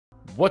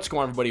What's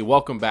going on, everybody?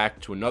 Welcome back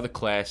to another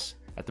class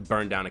at the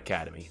Burndown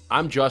Academy.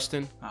 I'm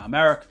Justin. I'm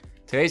Eric.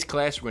 Today's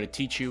class, we're going to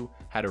teach you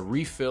how to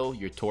refill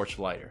your torch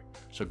lighter.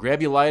 So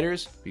grab your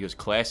lighters because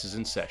class is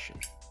in session.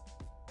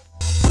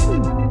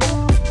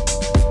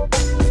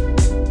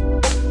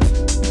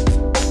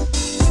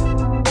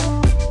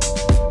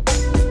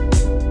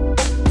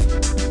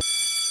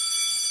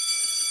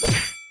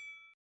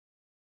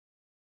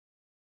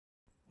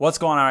 What's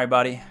going on,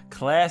 everybody?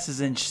 Class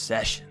is in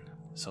session.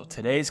 So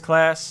today's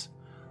class,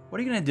 what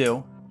are you going to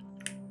do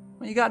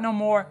when you got no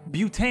more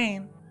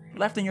butane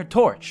left in your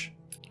torch?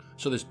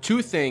 So there's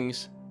two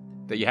things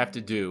that you have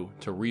to do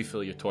to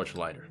refill your torch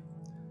lighter.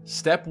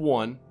 Step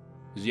one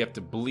is you have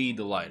to bleed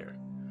the lighter,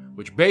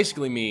 which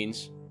basically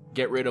means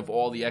get rid of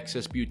all the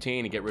excess butane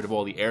and get rid of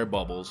all the air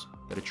bubbles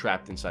that are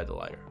trapped inside the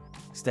lighter.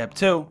 Step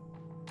two,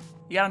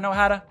 you got to know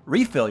how to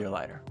refill your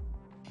lighter.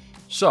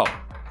 So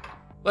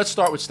let's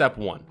start with step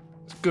one.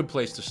 It's a good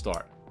place to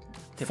start.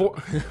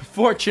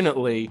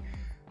 Fortunately,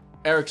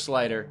 Eric's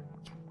lighter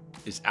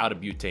is out of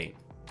butane.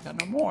 Got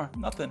no more.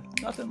 Nothing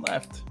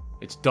left.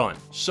 It's done.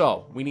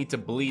 So we need to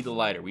bleed the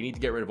lighter. We need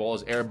to get rid of all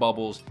those air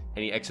bubbles,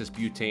 any excess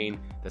butane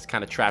that's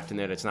kind of trapped in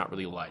there that's not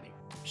really lighting.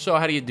 So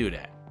how do you do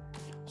that?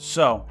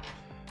 So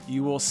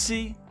you will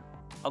see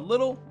a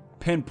little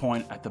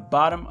pinpoint at the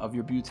bottom of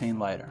your butane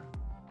lighter.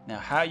 Now,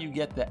 how you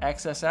get the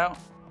excess out,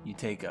 you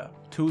take a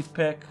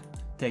toothpick,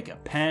 take a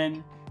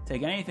pen,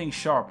 take anything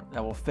sharp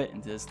that will fit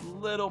into this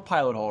little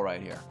pilot hole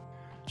right here.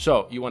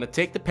 So you want to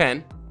take the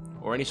pen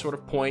or any sort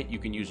of point. You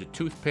can use a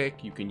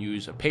toothpick, you can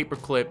use a paper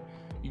clip.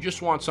 You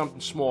just want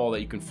something small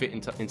that you can fit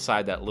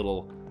inside that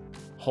little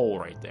hole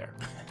right there.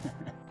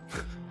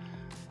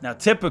 Now,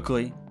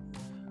 typically,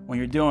 when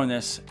you're doing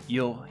this,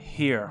 you'll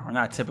hear, or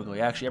not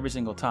typically, actually every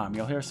single time,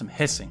 you'll hear some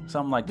hissing,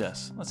 something like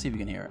this. Let's see if you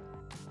can hear it.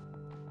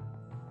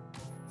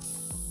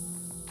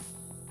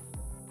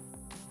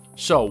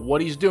 So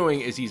what he's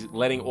doing is he's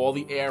letting all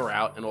the air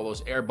out and all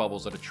those air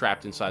bubbles that are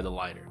trapped inside the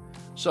lighter.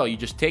 So you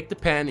just take the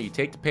pen, you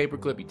take the paper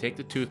clip, you take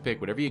the toothpick,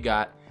 whatever you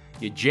got,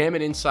 you jam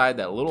it inside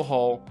that little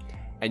hole,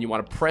 and you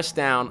want to press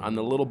down on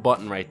the little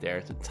button right there.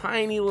 It's a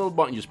tiny little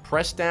button. You just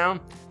press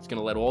down. It's going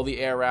to let all the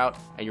air out,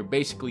 and you're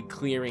basically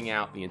clearing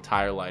out the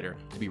entire lighter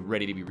to be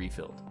ready to be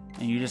refilled.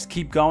 And you just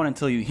keep going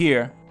until you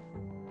hear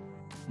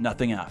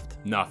nothing left.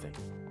 Nothing.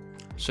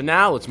 So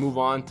now let's move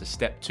on to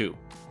step two,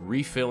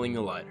 refilling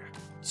the lighter.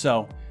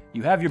 So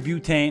you have your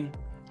butane,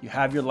 you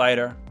have your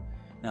lighter.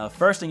 Now the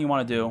first thing you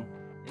want to do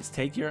is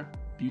take your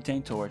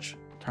butane torch,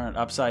 turn it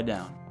upside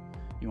down.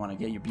 You want to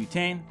get your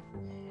butane,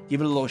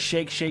 give it a little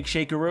shake,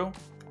 shakeroo.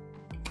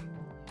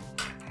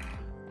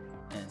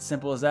 And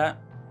simple as that,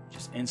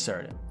 just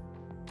insert it.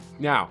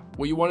 Now,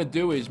 what you want to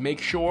do is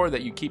make sure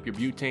that you keep your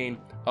butane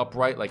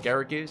upright like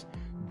Eric is.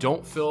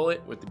 Don't fill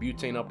it with the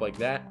butane up like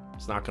that.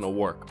 It's not going to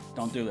work.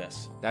 Don't do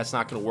this. That's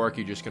not going to work.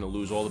 You're just going to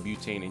lose all the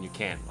butane in your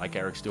can, like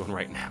Eric's doing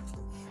right now.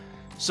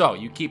 So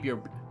you keep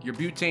your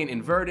butane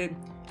inverted,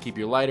 keep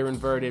your lighter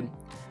inverted,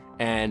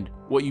 and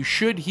what you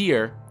should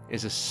hear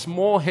is a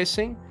small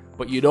hissing,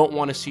 but you don't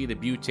want to see the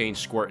butane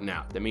squirting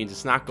out. That means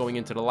it's not going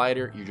into the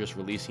lighter, you're just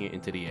releasing it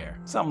into the air.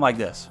 Something like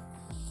this.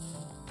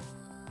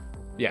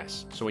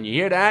 Yes, so when you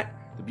hear that,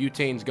 the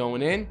butane's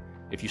going in.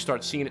 If you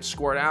start seeing it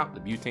squirt out,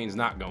 the butane's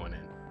not going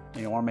in.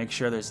 You want to make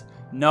sure there's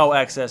no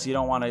excess. You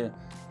don't want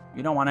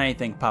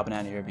anything popping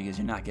out of here because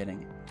you're not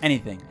getting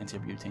anything into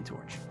your butane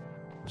torch.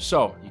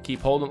 So you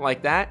keep holding it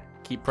like that,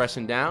 keep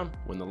pressing down.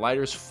 When the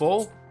lighter's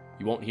full,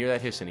 you won't hear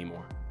that hiss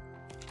anymore.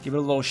 Give it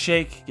a little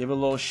shake, give it a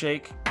little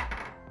shake.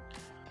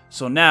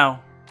 So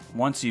now,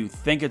 once you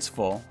think it's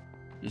full,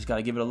 you just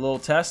gotta give it a little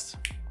test.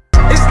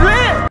 It's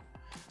lit!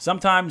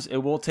 Sometimes it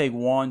will take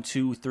 1,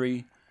 2,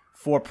 3,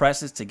 4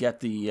 presses to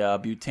get the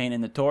butane in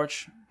the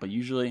torch, but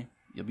usually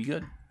you'll be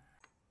good.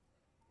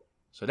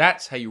 So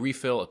that's how you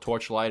refill a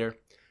torch lighter.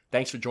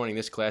 Thanks for joining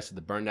this class at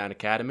the Burndown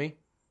Academy.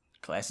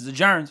 Class is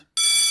adjourned.